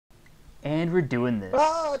And we're doing this.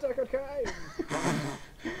 Ah, Deckard Cain!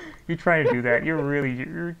 You're trying to do that.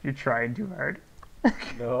 You're trying too hard.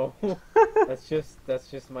 No, that's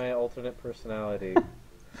just my alternate personality.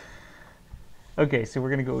 Okay, so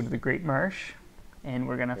we're gonna go to the Great Marsh, and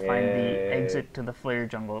we're gonna find the Yay. exit to the Flayer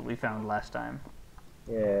Jungle that we found last time.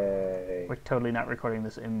 Yay. We're totally not recording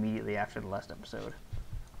this immediately after the last episode.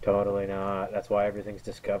 Totally not. That's why everything's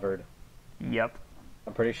discovered. Yep.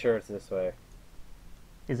 I'm pretty sure it's this way.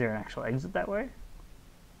 Is there an actual exit that way?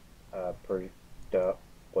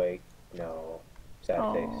 Wait, no.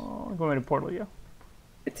 Sad face. Oh, going to portal you.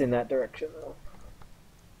 It's in that direction, though.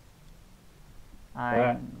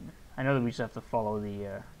 I know that we just have to follow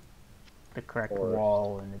the correct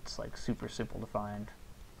wall, and it's like super simple to find.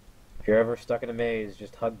 If you're ever stuck in a maze,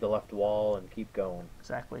 just hug the left wall and keep going.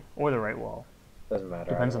 Exactly. Or the right wall. Doesn't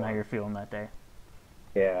matter. Depends on how you're feeling that day.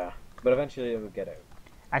 Yeah, but eventually it would get out.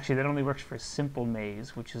 Actually, that only works for simple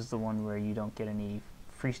maze, which is the one where you don't get any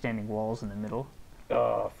freestanding walls in the middle.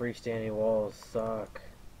 Oh, freestanding walls suck.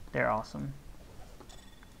 They're awesome.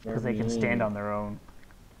 They're Because they can stand mean. on their own.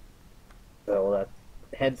 So that,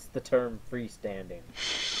 hence the term freestanding.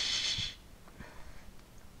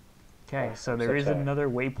 Okay, so there is another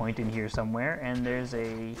waypoint in here somewhere, and there's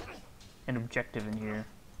an objective in here.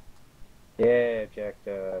 Yeah,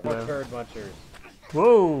 objective. Yeah. Turd munchers.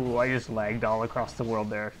 Whoa! I just lagged all across the world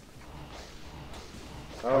there.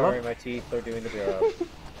 Don't worry, my teeth are doing the job.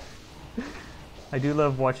 I do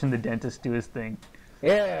love watching the dentist do his thing.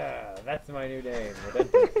 Yeah, that's my new name, the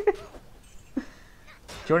dentist. Do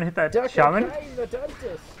you want to hit that Deckard shaman? Cain, the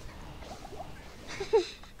dentist.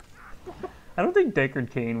 I don't think Deckard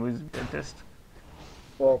Cain was a dentist.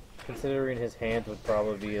 Well, considering his hands would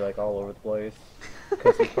probably be like all over the place,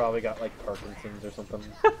 because he probably got like Parkinson's or something.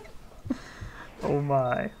 Oh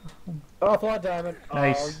my. Oh, Blood Diamond.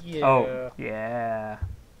 Nice. Oh, yeah. Oh, yeah.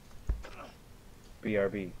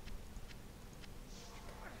 BRB.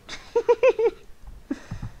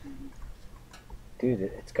 Dude,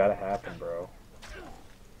 it's gotta happen, bro.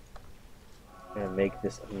 I'm gonna make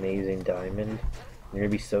this amazing diamond. You're gonna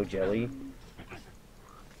be so jelly.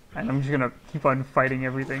 And I'm just gonna keep on fighting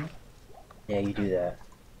everything. Yeah, you do that.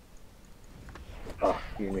 Oh,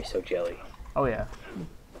 you're gonna be so jelly. Oh yeah.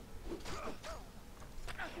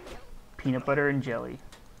 Peanut butter and jelly.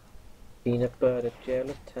 Peanut butter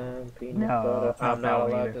jelly time, peanut No, butter. not I'm that not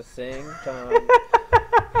one allowed either. to sing time.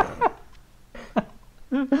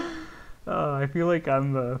 I feel like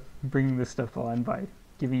I'm bringing this stuff on by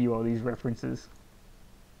giving you all these references.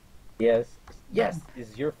 Yes. Yes,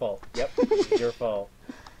 it's your fault. Yep, it's your fault.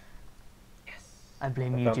 Yes. I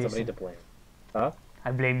blame I you, found Jason. somebody to blame. Huh?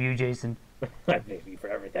 I blame you, Jason. I blame you for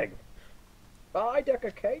everything. I,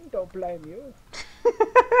 Deckard Cain, don't blame you.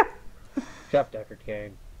 Shut up, Deckard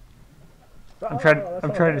Cain. I'm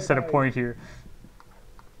trying to set a point here.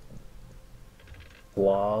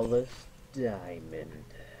 Flawless diamond.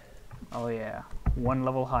 Oh yeah. One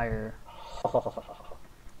level higher.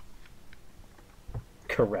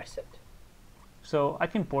 Caress it. So I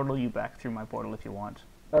can portal you back through my portal if you want.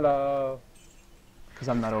 Hello. Because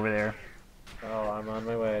I'm not over there. Oh, I'm on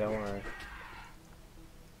my way, don't worry.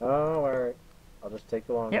 Don't worry. I'll just take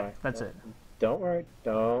the long way. Yep, that's it. Don't worry.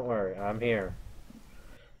 Don't worry. I'm here.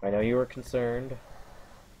 I know you were concerned. A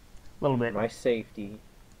little bit. My safety.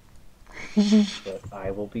 But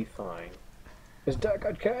I will be fine. Because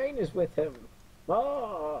Deckard Cain is with him.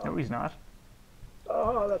 Oh, No, he's not.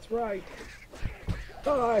 oh, that's right.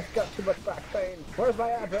 Oh, I've got too much back pain. Where's my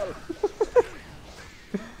Advil?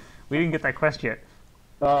 We didn't get that quest yet.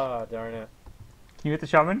 Oh, darn it. Can you hit the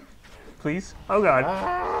shaman? Please? Oh god.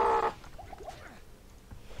 Ah!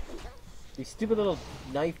 These stupid little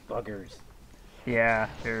knife buggers. Yeah,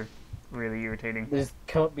 they're really irritating. They just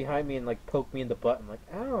come up behind me and like poke me in the butt. I'm like,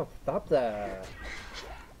 ow, stop that.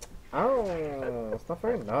 Ow, it's not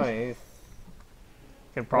very nice.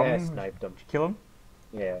 Got a problem? Yeah, I sniped him. Did you kill him?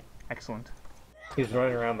 Yeah. Excellent. He was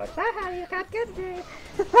running around like, haha, you can't get me.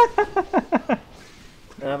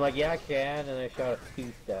 And I'm like, yeah, I can. And I shot a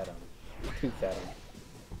tooth at him.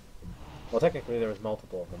 Well, technically there was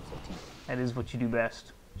multiple of them, so teeth. That is what you do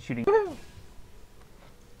best. Shooting.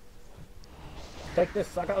 Take this,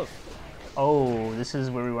 suckers. Oh, this is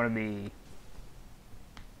where we want to be.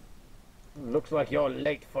 Looks like you're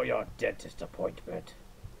late for your dentist appointment.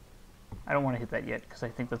 I don't want to hit that yet, because I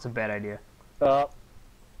think that's a bad idea.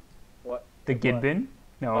 What? The Gidbin?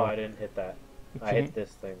 No. Oh, I didn't hit that. I hit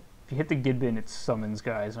this thing. If you hit the Gidbin, it summons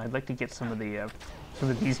guys, and I'd like to get some of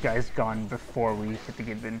these guys gone before we hit the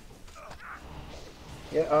Gidbin.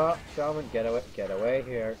 Yeah, shaman, get away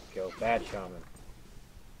here. Go, bad shaman.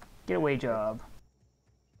 Get away job.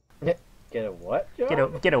 Get a what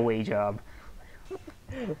job? Get a way job.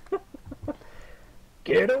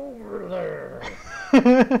 Get over there.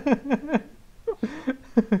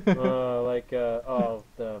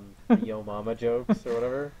 The Yo Mama jokes or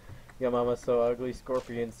whatever. Yo Mama's so ugly,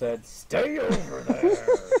 Scorpion said, "Stay over there."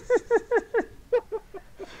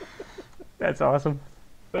 That's awesome.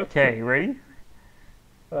 Okay, you ready?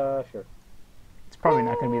 Sure. It's probably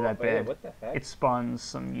not going to be that bad. What the heck? It spawns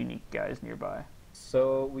some unique guys nearby.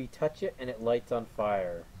 So we touch it and it lights on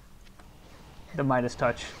fire. The Midas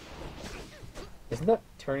touch. Isn't that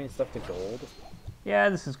turning stuff to gold? Yeah,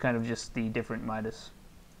 this is kind of just the different Midas.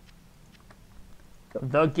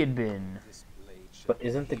 The Gid Bin. But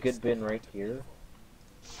isn't the good bin right here?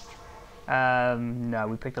 No,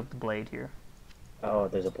 we picked up the blade here. Oh,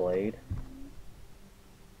 there's a blade?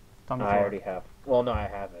 It's on the I floor. already have. Well, no, I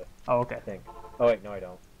have it. Oh, okay. I think. Oh, wait, no, I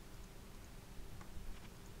don't.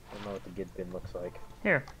 I don't know what the good bin looks like.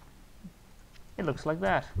 Here. It looks like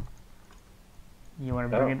that. You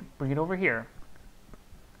want to bring it over here?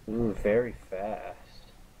 Ooh, very fast.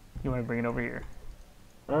 You want to bring it over here?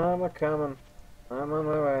 I'm a-coming. I'm on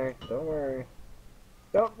my way. Don't worry.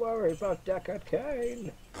 Don't worry about Deckard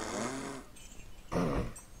Cain.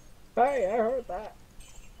 Hey, I heard that.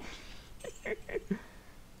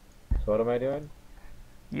 So what am I doing?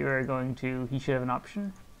 You are going to... He should have an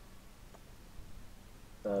option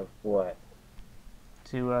What?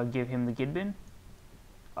 to give him the Gid Bin.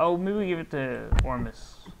 Oh, maybe we give it to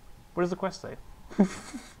Ormus. What does the quest say?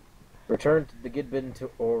 Return the good bin to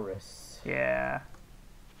Oris. Yeah.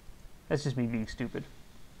 That's just me being stupid.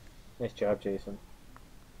 Nice job, Jason.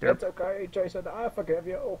 Derp. It's okay, Jason. I forgive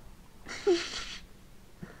you.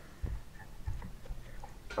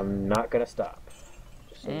 I'm not gonna stop.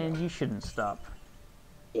 Just so you And know. you shouldn't stop.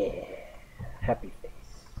 Yeah. Happy face.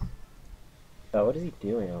 Oh, what is he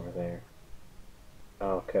doing over there?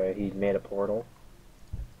 Okay, he made a portal.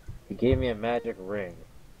 He gave me a magic ring.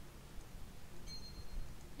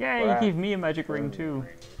 Yeah, Wow. he gave me a magic ring too.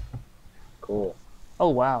 Cool. Oh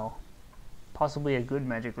wow. Possibly a good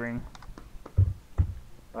magic ring.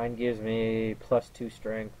 Mine gives me +2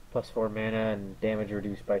 strength, +4 mana, and damage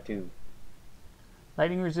reduced by 2.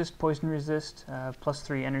 Lightning resist, poison resist,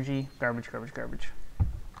 +3 energy, garbage.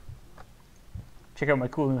 Check out my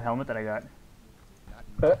cool new helmet that I got.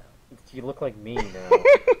 You look like me now.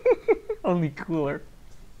 Only cooler.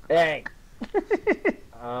 Hey!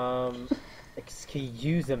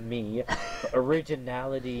 Excuse me, but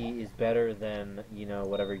originality is better than, you know,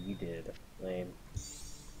 whatever you did. Lame.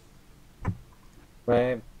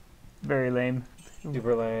 Lame. Very lame.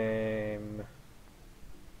 Super lame.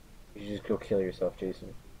 You should just go kill yourself,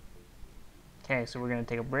 Jason. Okay, so we're gonna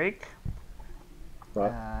take a break.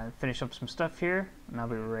 What? Finish up some stuff here, and I'll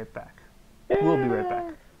be right back. We'll be right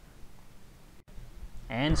back.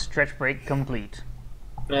 And stretch break complete.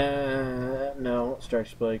 No,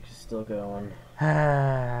 stretch break is still going.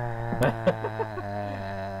 I'm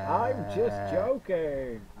just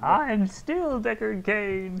joking. I'm still Deckard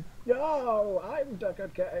Cain. No, I'm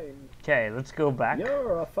Deckard Cain. Okay, let's go back.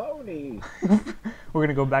 You're a phony. We're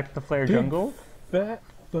gonna go back to the Flayer Jungle. Fat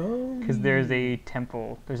phony. Because there's a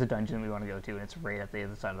temple, there's a dungeon we want to go to, and it's right at the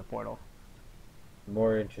other side of the portal.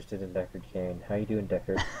 More interested in Deckard Cain. How you doing,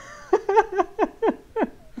 Deckard?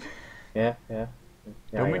 Yeah.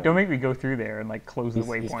 Don't make me go through there and like close the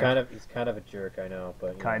waypoint. He's kind of a jerk, I know,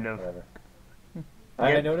 but Kind of. whatever.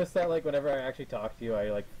 I noticed that like whenever I actually talk to you, I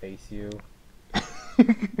like face you,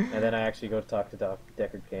 and then I actually go to talk to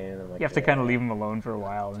Deckard Cain, and I'm like, You have to kind of leave him alone for a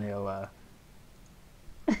while, and he'll.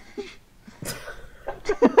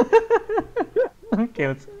 Okay,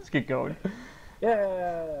 let's get going.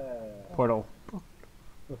 Yeah. Portal.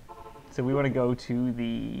 So we want to go to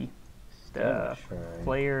the Shrine.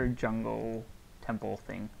 Flayer Jungle temple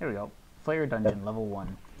thing. There we go. Flayer dungeon, level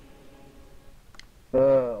 1.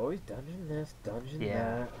 Always dungeon this, dungeon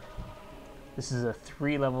Yeah. that. This is a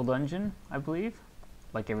 3-level dungeon, I believe.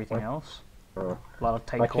 Like everything What? else. Uh, A lot of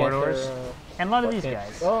tight why can't corridors. there, And a lot of why these can't-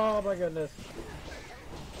 guys. Oh my goodness.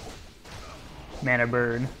 Mana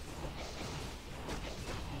burn.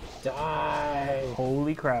 Die.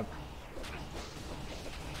 Holy crap.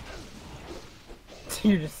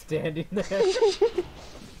 You're just standing there.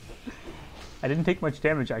 I didn't take much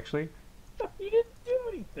damage, actually. You didn't do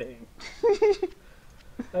anything.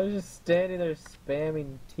 I was just standing there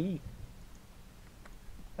spamming teeth.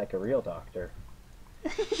 Like a real doctor.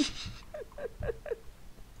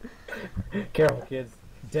 Careful, kids.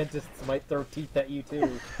 Dentists might throw teeth at you,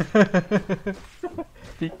 too.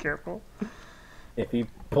 Be careful. If he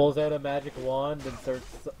pulls out a magic wand and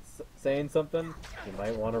starts saying something, you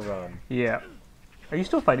might want to run. Yeah. Are you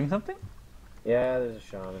still fighting something? Yeah, there's a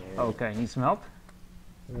shaman here. Okay, need some help?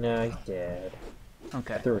 No, he's dead.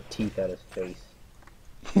 Okay. I threw a teeth at his face.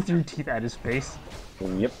 He threw teeth at his face.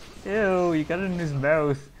 Yep. Ew, you got it in his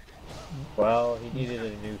mouth. Well, he needed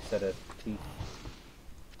a new set of teeth.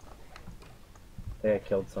 I think I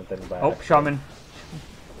killed something by Oh, accident. shaman.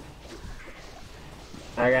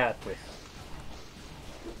 I got this.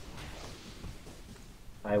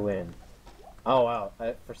 I win. Oh, wow.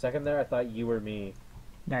 For a second there, I thought you were me.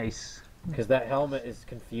 Nice. Because that helmet is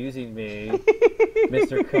confusing me,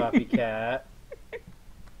 Mr. Copycat.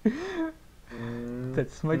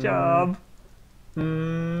 That's my job.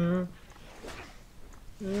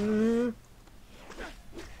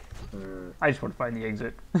 I just want to find the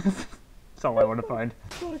exit. That's all I want to find.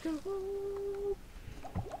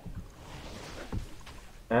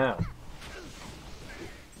 Ow.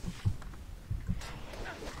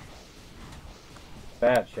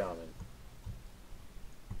 Bad shaman.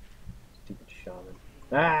 Stupid shaman.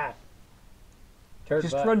 Ah! Turd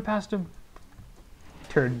Just butt. run past him.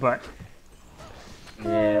 Turd butt.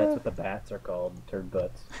 Yeah, that's what the bats are called. Turd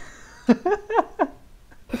butts. You're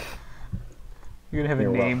gonna have You're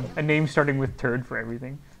a name. welcome. A name starting with turd for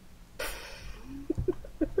everything.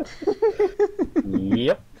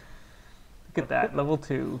 Yep. Look at that, level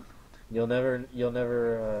 2. You'll never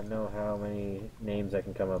know how many names I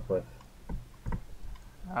can come up with.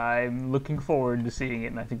 I'm looking forward to seeing it,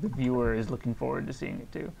 and I think the viewer is looking forward to seeing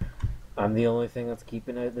it too. I'm the only thing that's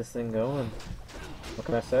keeping this thing going. What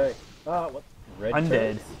can I say? Ah, what? Red Undead.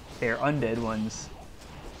 turds? They're undead ones.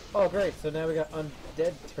 Oh, great. So now we got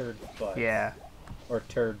undead turd butts. Yeah. Or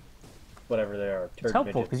turd, whatever they are. Turd It's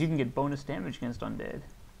helpful midgets. because you can get bonus damage against undead.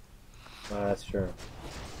 That's true.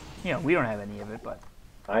 You know, we don't have any of it, but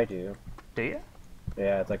I do. do you?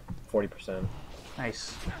 Yeah, it's like 40%.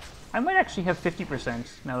 Nice. I might actually have 50%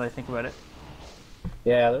 now that I think about it.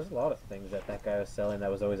 Yeah, there's a lot of things that guy was selling that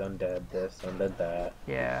was always undead this, undead that.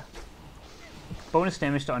 Yeah. Bonus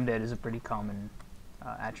damage to undead is a pretty common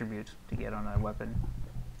attribute to get on a weapon.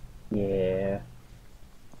 Yeah.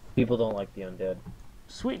 People don't like the undead.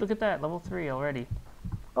 Sweet, look at that, level 3 already.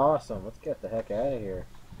 Awesome, let's get the heck out of here.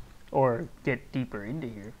 Or get deeper into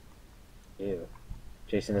here. Ew.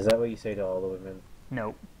 Jason, is that what you say to all the women?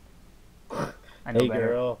 Nope. I know Hey better.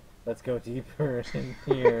 girl, let's go deeper in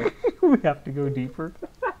here. We have to go deeper.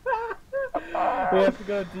 We have to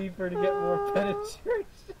go deeper to get more penetration.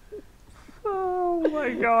 Oh my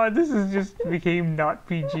god, this is just became not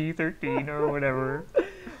PG-13 or whatever.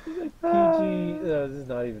 PG. No, this is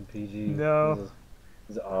not even PG. No. This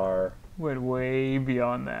is R. Went way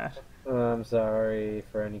beyond that. I'm sorry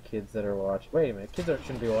for any kids that are watching. Wait a minute, kids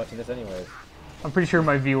shouldn't be watching this anyways. I'm pretty sure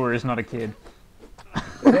my viewer is not a kid.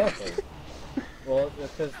 Exactly. Well,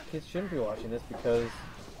 because kids shouldn't be watching this because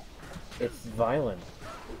it's violent.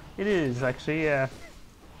 It is, actually, yeah.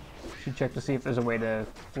 Should check to see if there's a way to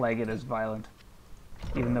flag it as violent.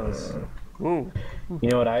 Even though it's... Ooh. You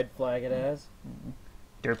know what I'd flag it as?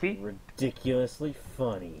 Derpy? Ridiculously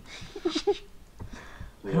funny.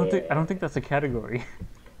 I don't think that's a category.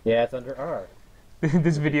 Yeah, it's under R.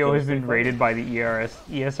 This video has been rated by the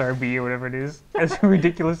ESRB or whatever it is as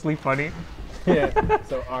ridiculously funny. Yeah,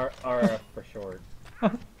 so RF for short.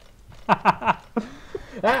 Ah!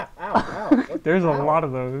 Ow! Ow! There's a Ow. lot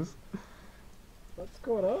of those. What's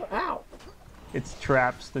going on? Ow! It's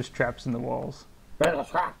traps. There's traps in the walls. There's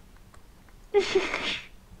a trap!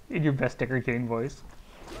 In your best Deckard Cain voice.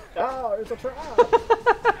 Oh, it's a trap!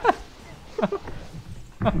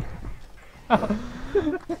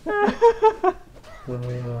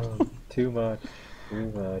 Too much.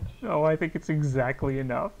 Too much. Oh, I think it's exactly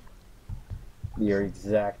enough. Your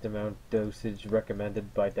exact amount dosage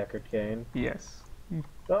recommended by Deckard Cain. Yes.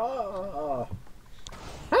 Ah!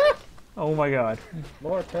 Oh my god.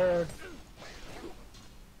 More turds.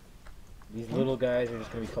 These little guys are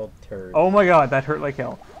just gonna be called turds. Oh my god, that hurt like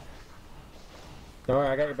hell. Don't worry,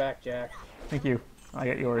 I got your back, Jack. Thank you. I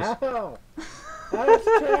got yours. Ow! That's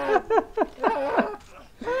a trap! Ah!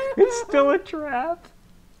 It's still a trap.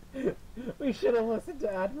 We should have listened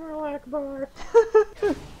to Admiral Akbar.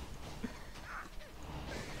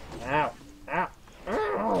 Ow! Ow!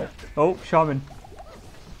 Ow! Oh, shaman.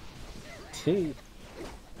 Teeth.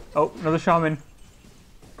 Oh, another shaman.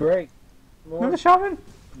 Great. More Another shaman.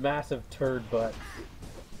 massive turd butts.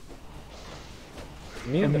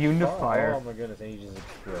 Immune to fire. Oh my goodness, and he just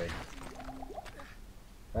exploded.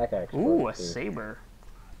 That guy exploded. Ooh, a too. saber.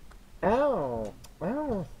 Ow!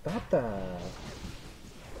 Ow! Stop that.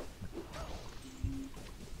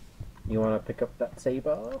 You want to pick up that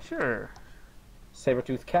saber? Sure.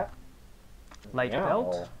 Saber-toothed cat? Light Meow.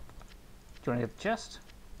 belt. Do you want to get the chest?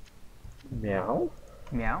 Meow.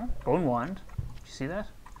 Meow. Bone wand. you see that?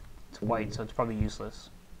 It's white, so it's probably useless.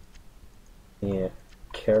 Yeah.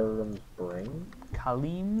 Karim's brain?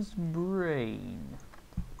 Khalim's brain.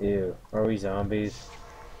 Ew. Are we zombies?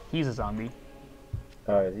 He's a zombie.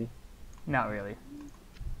 Oh, is he? Not really.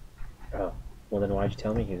 Oh. Well, then why'd you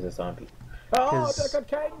tell me he was a zombie? Oh, 'Cause- Deckard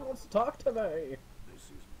Cain wants to talk to me!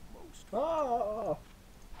 Oh!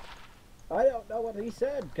 I don't know what he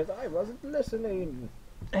said, because I wasn't listening.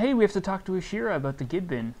 Hey, we have to talk to Ashira about the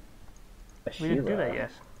Gidbin. We didn't do that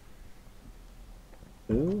yet.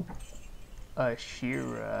 Who?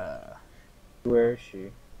 Ashira. Where is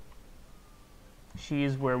she? She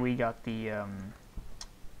is where we got the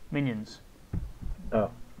minions. Oh.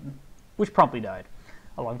 Which promptly died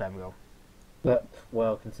a long time ago. But,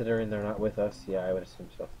 well, considering they're not with us, yeah, I would assume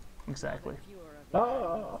so. Exactly.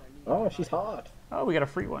 Oh! Oh, she's hot! Oh, we got a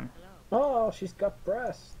free one. Oh, she's got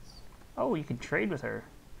breasts! Oh, you can trade with her.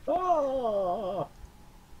 Oh!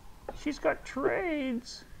 She's got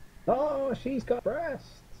trades. Oh, she's got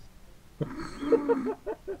breasts!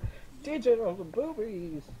 Digital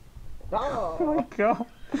boobies! Oh Oh! my god.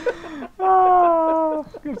 Oh,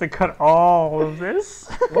 you have to cut all of this.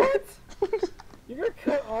 What? You're gonna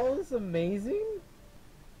cut all this amazing?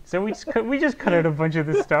 So we just cut out a bunch of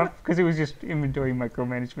this stuff because it was just inventory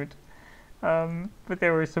micromanagement. But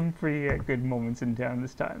there were some pretty good moments in town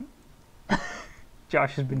this time.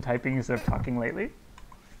 Josh has been typing instead of talking lately.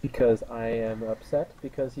 Because I am upset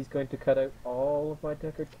because he's going to cut out all of my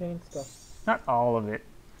Deckard Cain stuff. Not all of it.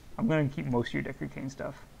 I'm going to keep most of your Deckard Cain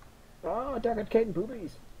stuff. Oh, Deckard Cain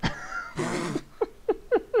boobies!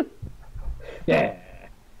 Yeah!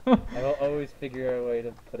 I will always figure out a way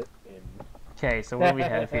to put it in. Okay, so what do we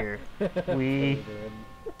have here? We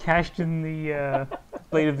cashed in the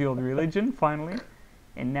Blade of the Old Religion, finally.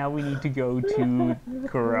 And now we need to go to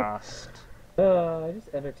Kurast. I just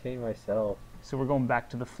entertain myself. So we're going back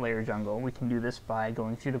to the Flayer Jungle. We can do this by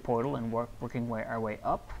going through the portal and working our way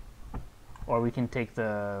up. Or we can take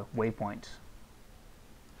the waypoint.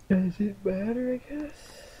 Does it matter, I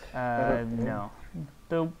guess? No.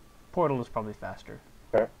 The portal is probably faster.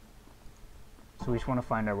 Okay. So we just want to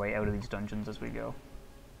find our way out of these dungeons as we go.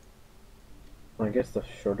 I guess the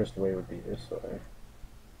shortest way would be this way.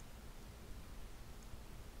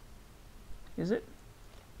 Is it?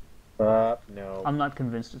 No. I'm not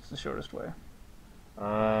convinced it's the shortest way.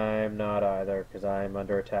 I'm not either, because I'm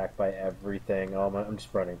under attack by everything. Oh, I'm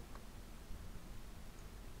just running.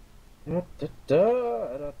 I'm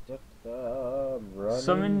running.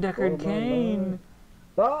 Summon Deckard for my Cain! life.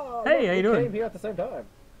 Oh, Hey, look, how you we doing? came here at the same time.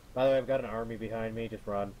 By the way, I've got an army behind me. Just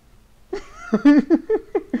run.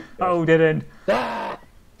 Oh, dead end. Ah!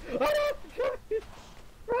 Oh, no!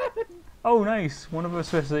 Run! Oh, nice. One of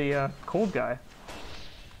us was a cold guy.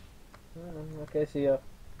 Okay, see ya.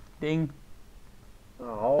 Ding.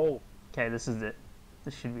 Oh. Okay, this is it.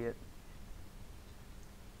 This should be it.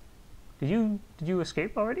 Did you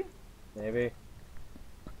escape already? Maybe.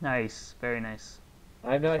 Nice. Very nice.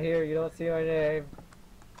 I'm not here. You don't see my name.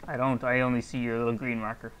 I don't. I only see your little green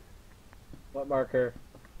marker. What marker?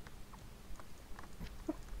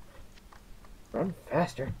 Run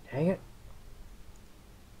faster. Dang it.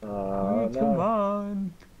 Oh, no. Come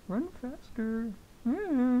on. Run faster.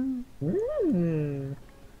 Mm.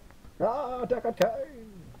 Ah, Deckard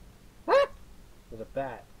Cain! Ah! There's a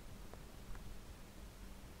bat.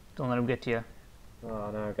 Don't let him get to you.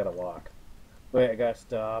 Oh, now I've got to walk. Wait, I gotta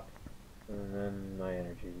stop. And then my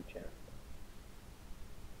energy regen.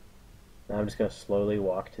 Now I'm just gonna slowly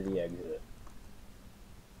walk to the exit.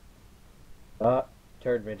 Ah,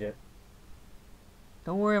 turd midget.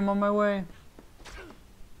 Don't worry, I'm on my way.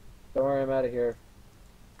 Don't worry, I'm out of here.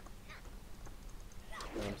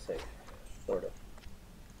 I'm safe. Sort of.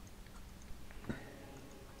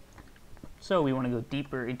 So we want to go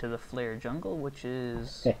deeper into the Flayer Jungle, which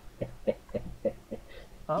is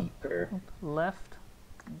up, Deeper. left.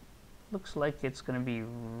 Looks like it's going to be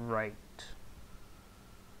right.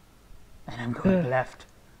 And I'm going left,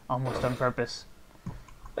 almost on purpose.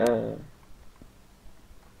 You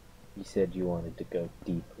said you wanted to go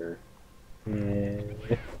deeper. Yeah.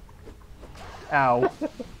 Ow.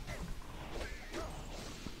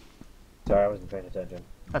 Sorry, I wasn't paying attention.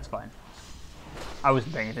 That's fine. I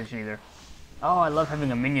wasn't paying attention either. Oh, I love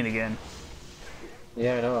having a minion again.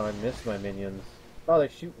 Yeah, I know. I miss my minions. Oh, they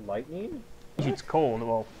shoot lightning? He shoots cold.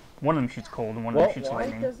 Well, one of them shoots cold and one of them shoots why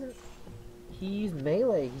lightning. doesn't he use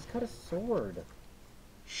melee? He's got a sword.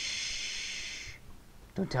 Shh.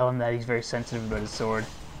 Don't tell him that. He's very sensitive about his sword.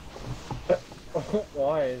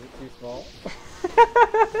 Why? Is it too small?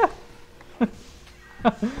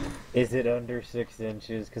 Is it under 6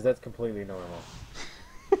 inches? Because that's completely normal.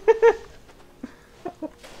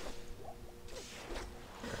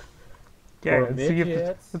 Yeah, Or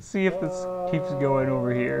midgets. let's see if this keeps going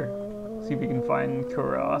over here. See if we can find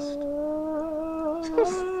Kurast.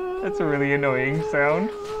 That's a really annoying sound.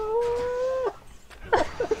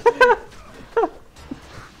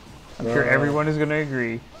 I'm sure everyone is going to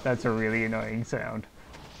agree. That's a really annoying sound.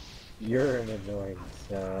 You're an annoying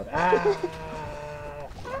sound. Ah!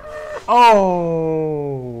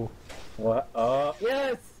 Oh! What? Oh,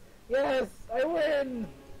 yes! Yes! I win!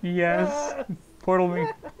 Yes. Portal me.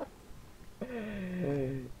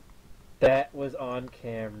 That was on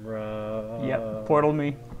camera. Yep. Portal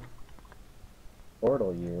me.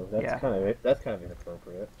 Portal you. That's Yeah. that's kind of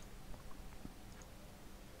inappropriate.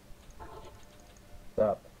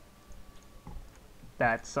 Stop.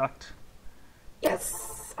 That sucked.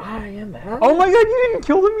 Yes! I am happy. Oh my god, you didn't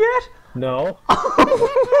kill him yet? No. I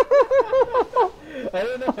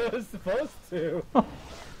don't know if I was supposed to.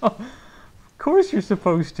 Of course you're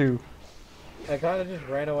supposed to. I kind of just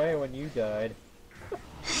ran away when you died.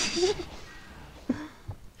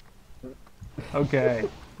 Okay.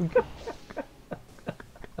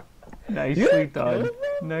 Nicely done.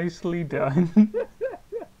 Nicely done.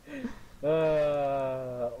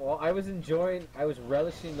 Well, I was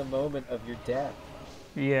relishing the moment of your death.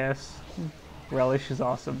 Yes. Relish is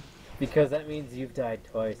awesome. Because that means you've died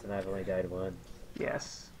twice and I've only died once.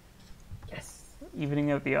 Yes. Yes.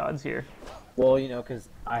 Evening out the odds here. Well, you know, because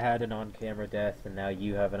I had an on-camera death and now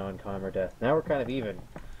you have an on-camera death. Now we're kind of even.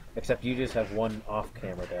 Except you just have one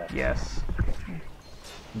off-camera death. Yes.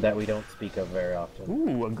 That we don't speak of very often.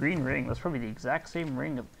 Ooh, a green ring. That's probably the exact same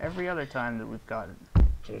ring of every other time that we've gotten.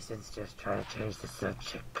 Jason's just trying to change the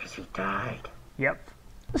subject because he died. Yep.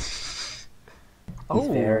 He's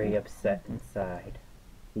very upset inside.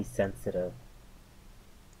 He's sensitive.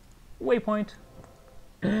 Waypoint.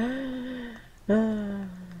 Waypoint.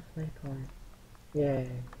 Yay.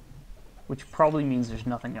 Which probably means there's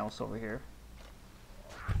nothing else over here.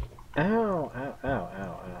 Ow, ow, ow,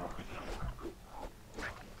 ow, ow.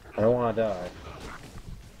 I don't want to die.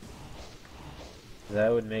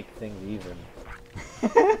 That would make things even.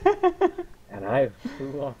 And who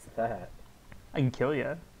wants that? I can kill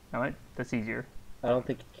you. No, that's easier. I don't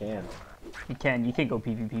think you can. You can't go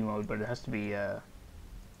PvP mode, but it has to be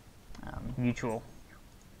mutual.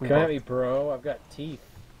 Come at me, bro. I've got teeth.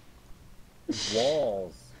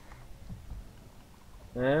 Walls.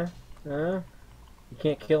 Huh? Huh? You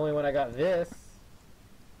can't kill me when I got this.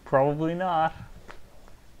 Probably not.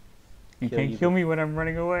 You can't kill me when I'm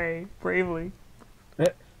running away, bravely.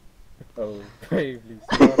 Oh, bravely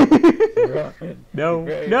run. No,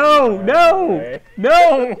 Bravely no, run no, away.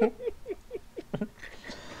 no!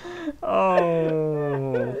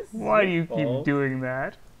 Oh, why do you keep doing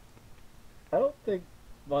that? I don't think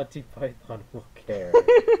Monty Python will care.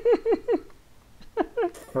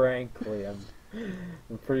 Frankly, I'm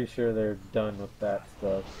pretty sure they're done with that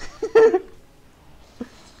stuff.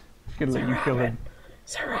 Just gonna let you kill him.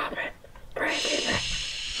 Sir Robin, bring me back.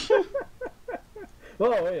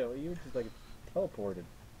 Oh wait, you just like teleported.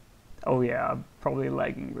 Oh yeah, I'm probably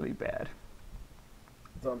lagging really bad.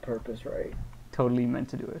 It's on purpose, right? Totally meant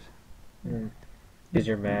to do it. Because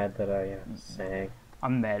you're mad that I sang.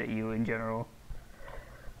 I'm mad at you in general.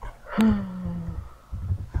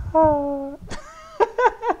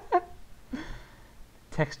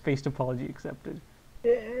 Text-based apology accepted.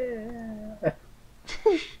 Yeah.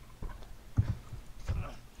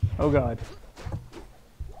 Oh god.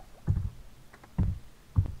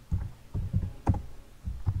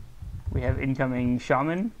 We have incoming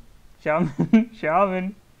shaman. Shaman.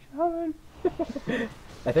 Shaman. Shaman.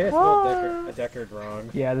 I think I spelled Deckard wrong.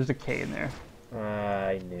 Yeah, there's a K in there.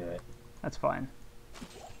 I knew it. That's fine.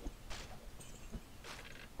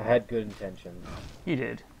 I had good intentions. You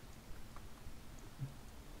did.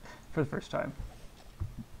 For the first time.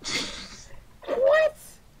 What?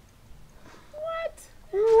 What?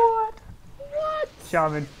 What? What?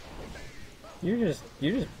 Shaman. You're just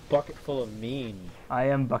bucket full of mean. I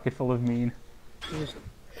am bucket full of mean. You just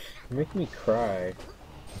make me cry.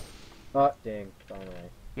 Oh dang!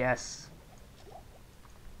 Finally. Yes.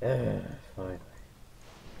 Finally.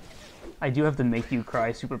 I do have the make you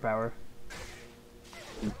cry superpower.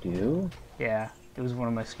 You do? Yeah, it was one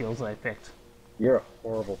of my skills that I picked. You're a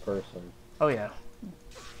horrible person. Oh yeah.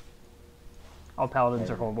 All paladins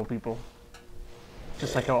are horrible people.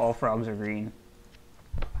 Just like how all frogs are green.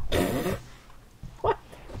 What?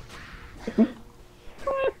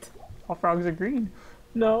 What? All frogs are green.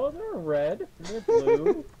 No, they're red. They're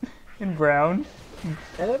blue. And brown.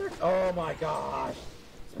 And they're... Oh my gosh!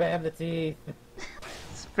 Spam the teeth.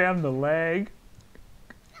 Spam the leg.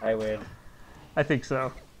 I win. I think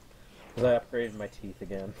so. Because I upgraded my teeth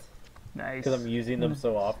again. Nice. Because I'm using them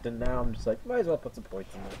so often now, I'm just like, might as well put some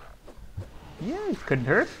points in there. Yeah, it couldn't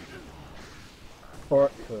hurt. Or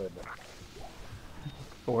it could.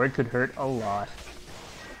 Or it could hurt a lot.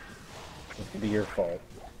 It could be your fault.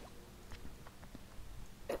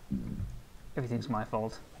 Everything's my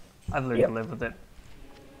fault. I've learned to live with it.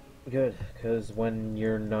 Good, because when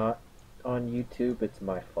you're not on YouTube, it's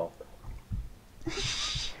my fault.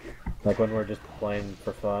 Like when we're just playing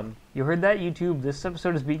for fun. You heard that, YouTube? This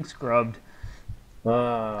episode is being scrubbed. Wait,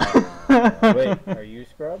 are you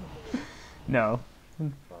scrubbed? No.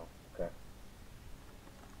 Oh, okay.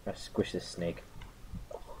 I squish this snake.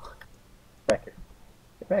 Back here.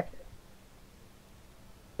 Get back here.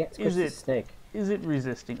 Can't squish this snake. Is it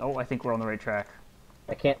resisting? Oh, I think we're on the right track.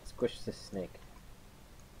 I can't squish this snake.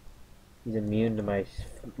 He's immune to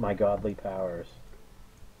my godly powers.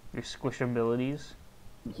 Your squish abilities?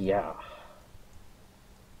 Yeah.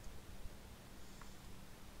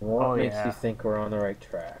 What makes you think we're on the right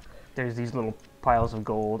track? There's these little piles of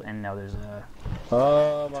gold, and now there's a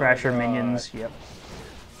Thrasher God. minions. Yep.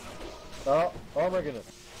 Oh my goodness!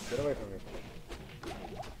 Get away from me!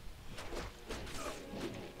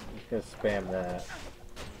 I'm just gonna spam that.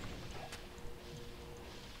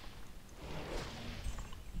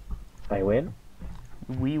 I win?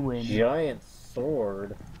 We win. Giant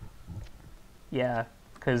sword. Yeah,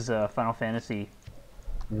 because Final Fantasy.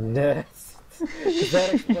 That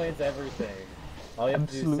explains everything. All you have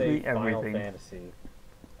to do is say Final Fantasy.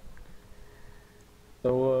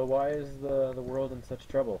 So why is the world in such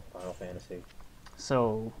trouble, Final Fantasy?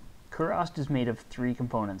 So, Kurast is made of 3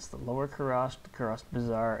 components. The Lower Kurast, the Kurast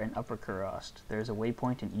Bazaar, and Upper Kurast. There's a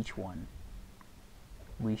waypoint in each one.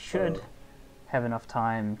 We should have enough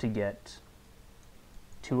time to get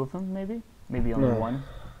 2 of them, maybe? Maybe only 1.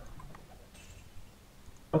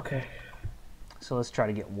 Okay. So let's try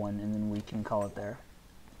to get 1, and then we can call it there.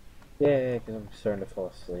 Yeah, because I'm starting to fall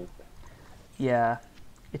asleep. Yeah,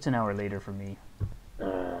 it's an hour later for me.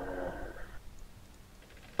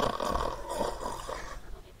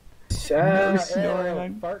 No snoring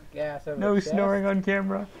on fart gas over no the chest. snoring on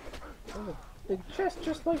camera. The chest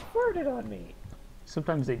just like farted on me.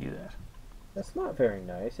 Sometimes they do that. That's not very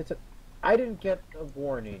nice. I didn't get a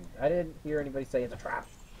warning. I didn't hear anybody say it's a trap.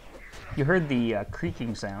 You heard the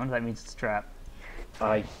creaking sound. That means it's a trap.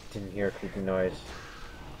 I didn't hear a creaking noise.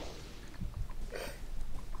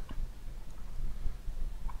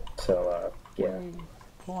 So, yeah.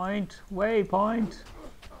 Waypoint.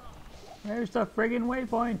 There's the friggin'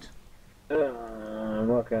 waypoint. I'm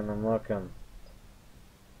looking.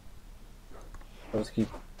 I'll just keep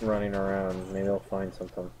running around. Maybe I'll find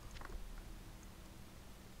something.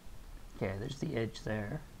 Okay, there's the edge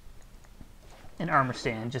there. An armor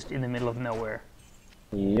stand just in the middle of nowhere.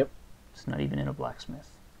 Yep. It's not even in a blacksmith.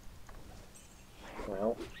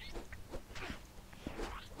 Well.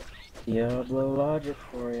 Diablo logic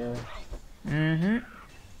for you. Mm-hmm.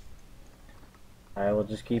 I will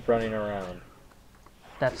just keep running around.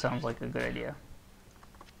 That sounds like a good idea.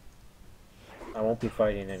 I won't be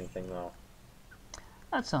fighting anything though.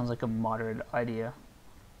 That sounds like a moderate idea.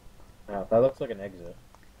 Oh, that looks like an exit.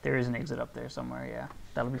 There is an exit up there somewhere, yeah.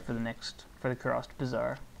 That'll be for the Kurast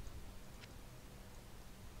Bazaar.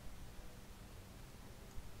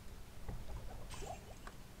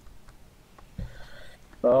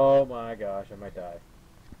 Oh my gosh, I might die.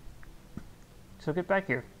 So get back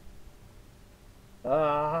here.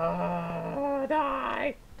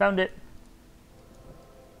 Die! Found it.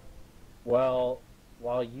 Well,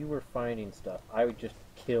 while you were finding stuff, I just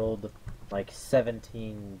killed like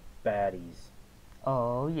 17 baddies.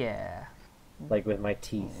 Oh, yeah. Like with my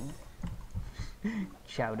teeth.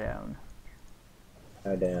 Chow down.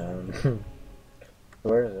 Chow down.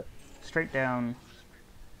 Where is it? Straight down.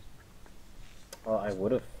 Well, I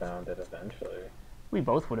would have found it eventually. We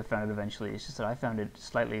both would have found it eventually. It's just that I found it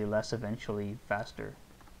slightly less eventually faster.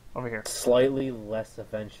 Over here. Slightly less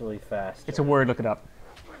eventually faster. It's a word, look it up.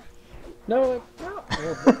 No,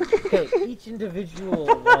 okay, each individual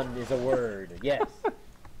one is a word, yes.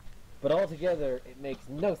 But altogether, it makes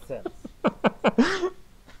no sense.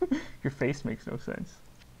 Your face makes no sense.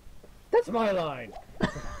 That's my line!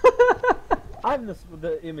 I'm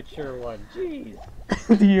the immature one, jeez.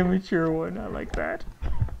 The immature one, I like that.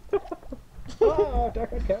 Oh,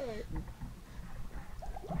 Deckard Cain.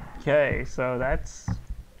 Okay, so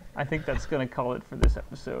I think that's gonna call it for this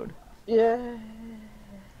episode. Yeah.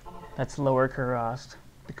 That's Lower Kurast.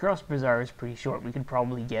 The Kurast Bazaar is pretty short. We could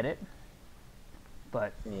probably get it.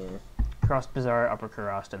 But Yeah. Kurast Bazaar, Upper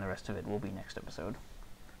Kurast, and the rest of it will be next episode.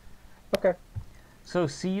 Okay. So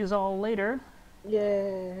see yous all later.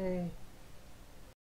 Yay.